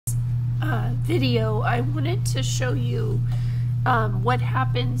video, I wanted to show you what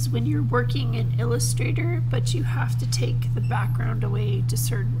happens when you're working in Illustrator, but you have to take the background away to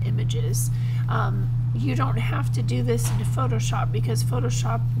certain images. You don't have to do this in Photoshop because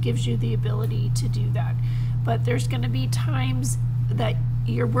Photoshop gives you the ability to do that. But there's going to be times that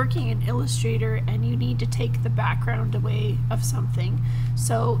you're working in Illustrator and you need to take the background away of something.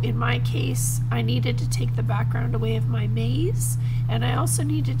 So in my case, I needed to take the background away of my maze, and I also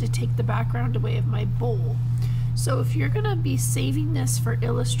needed to take the background away of my bowl. So if you're going to be saving this for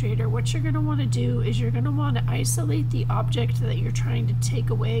Illustrator, what you're going to want to do is you're going to want to isolate the object that you're trying to take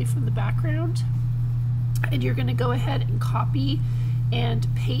away from the background, and you're going to go ahead and copy and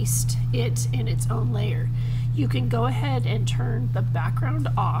paste it in its own layer. You can go ahead and turn the background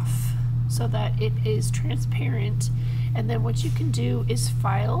off so that it is transparent, and then what you can do is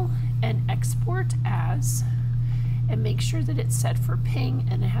file and export as, and make sure that it's set for ping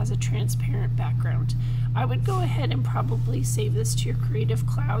and it has a transparent background. I would go ahead and probably save this to your Creative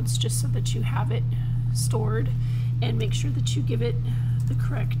Clouds just so that you have it stored, and make sure that you give it the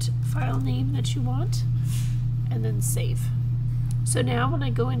correct file name that you want, and then save. So now when I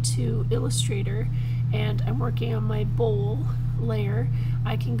go into Illustrator and I'm working on my bowl layer,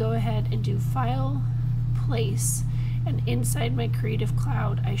 I can go ahead and do File, Place, and inside my Creative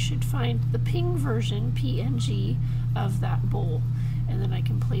Cloud I should find the ping version, PNG, of that bowl, and then I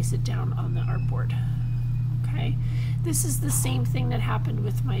can place it down on the artboard. Okay, this is the same thing that happened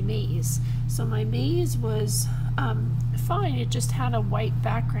with my maze. So my maze was fine, it just had a white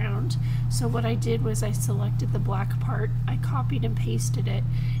background. So what I did was I selected the black part, I copied and pasted it,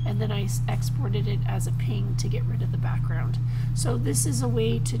 and then I exported it as a ping to get rid of the background. So this is a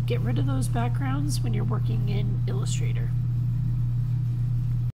way to get rid of those backgrounds when you're working in Illustrator.